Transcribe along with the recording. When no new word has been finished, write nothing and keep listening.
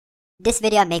This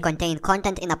video may contain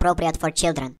content inappropriate for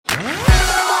children.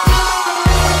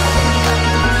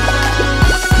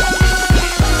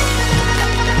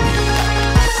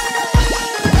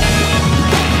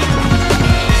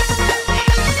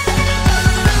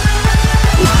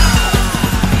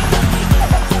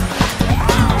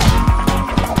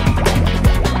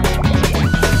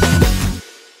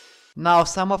 Now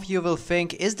some of you will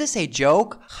think, is this a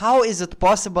joke? How is it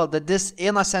possible that this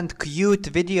innocent, cute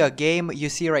video game you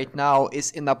see right now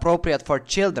is inappropriate for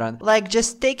children? Like,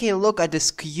 just take a look at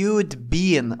this cute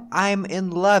bean. I'm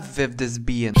in love with this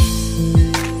bean.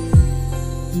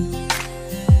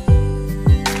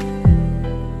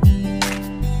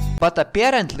 But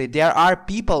apparently there are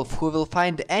people who will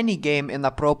find any game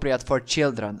inappropriate for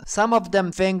children. Some of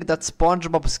them think that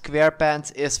SpongeBob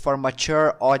SquarePants is for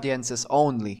mature audiences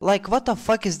only. Like, what the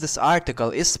fuck is this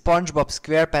article? Is SpongeBob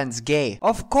SquarePants gay?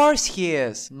 Of course he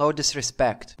is, no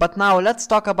disrespect. But now let's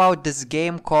talk about this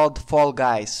game called Fall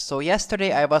Guys. So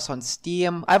yesterday I was on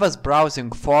Steam, I was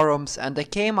browsing forums, and I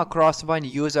came across one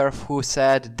user who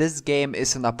said this game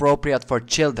is inappropriate for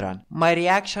children. My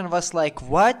reaction was like,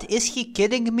 what? Is he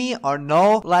kidding me? Or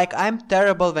no? Like, I'm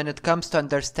terrible when it comes to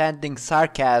understanding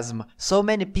sarcasm. So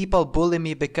many people bully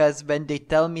me because when they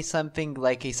tell me something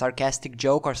like a sarcastic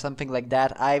joke or something like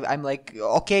that, I'm like,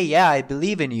 okay, yeah, I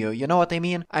believe in you. You know what I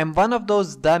mean? I'm one of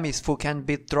those dummies who can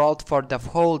be trolled for the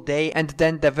whole day and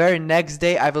then the very next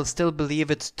day I will still believe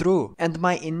it's true. And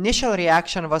my initial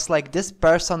reaction was like, this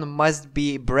person must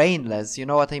be brainless. You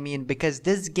know what I mean? Because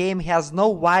this game has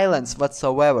no violence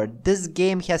whatsoever. This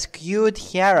game has cute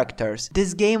characters.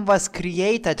 This game was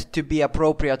created to be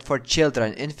appropriate for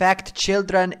children. In fact,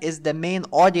 children is the main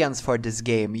audience for this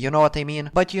game, you know what I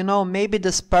mean? But you know, maybe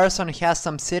this person has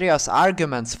some serious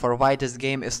arguments for why this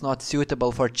game is not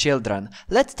suitable for children.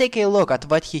 Let's take a look at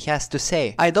what he has to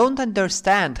say. I don't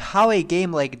understand how a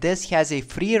game like this has a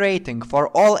free rating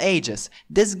for all ages.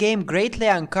 This game greatly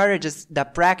encourages the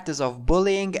practice of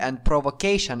bullying and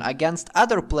provocation against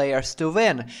other players to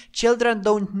win. Children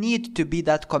don't need to be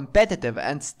that competitive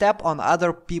and step on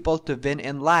other people to win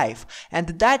in life, and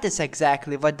that is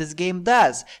exactly what this game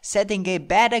does, setting a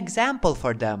bad example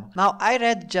for them. Now, I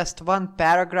read just one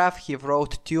paragraph, he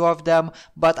wrote two of them,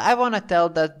 but I wanna tell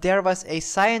that there was a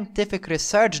scientific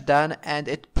research done and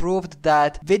it proved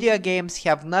that video games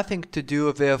have nothing to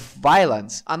do with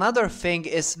violence. Another thing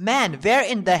is, man, where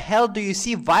in the hell do you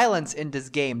see violence in this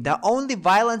game? The only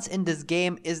violence in this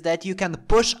game is that you can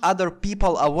push other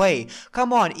people away.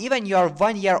 Come on, even your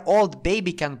 1-year-old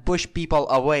baby can push people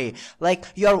away. Like,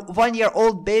 your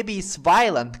 1-year-old baby is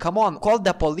violent. Come on, call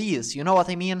the police, you know what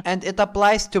I mean? And it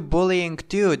applies to bullying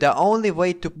too. The only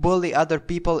way to bully other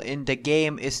people in the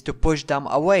game is to push them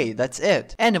away. That's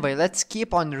it. Anyway, let's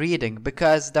keep on reading,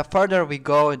 because the further we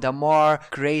go, the more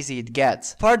crazy it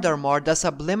gets. Furthermore, the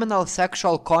subliminal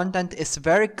sexual content is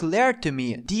very clear to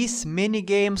me. These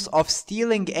mini-games of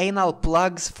stealing anal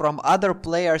plugs from other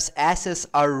players' asses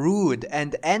are rude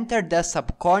and enter the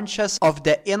subconscious of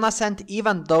the innocent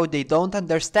even though they don't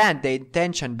understand the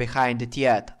intention behind it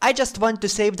yet. I just want to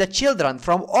save the children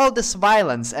from all this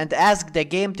violence and ask the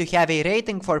game to have a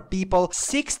rating for people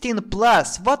 16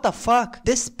 plus. What the fuck?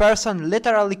 This person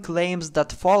literally claims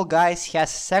that Fall Guys has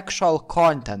sexual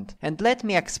content, and let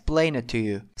me explain it to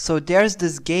you. So there's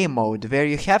this game mode where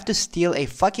you have to steal a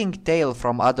fucking tail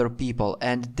from other people,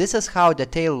 and this is how the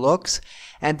tail looks.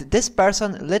 And this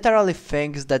person literally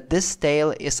thinks that this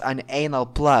tail is an anal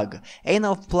plug.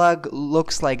 Anal plug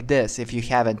looks like this if you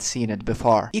haven't seen it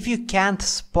before. If you can't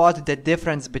spot the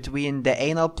difference between the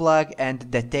anal plug and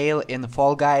the tail in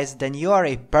Fall Guys, then you are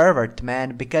a pervert,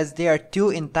 man, because they are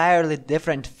two entirely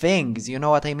different things, you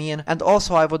know what I mean? And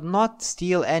also, I would not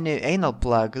steal any anal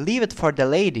plug, leave it for the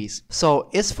ladies. So,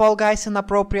 is Fall Guys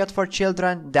inappropriate for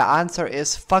children? The answer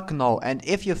is fuck no, and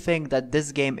if you think that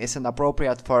this game is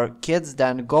inappropriate for kids,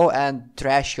 then go and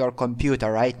trash your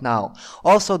computer right now.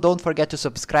 Also, don't forget to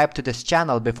subscribe to this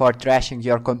channel before trashing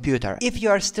your computer. If you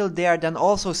are still there, then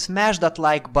also smash that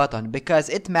like button, because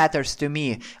it matters to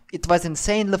me. It was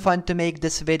insanely fun to make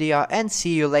this video, and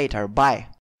see you later. Bye.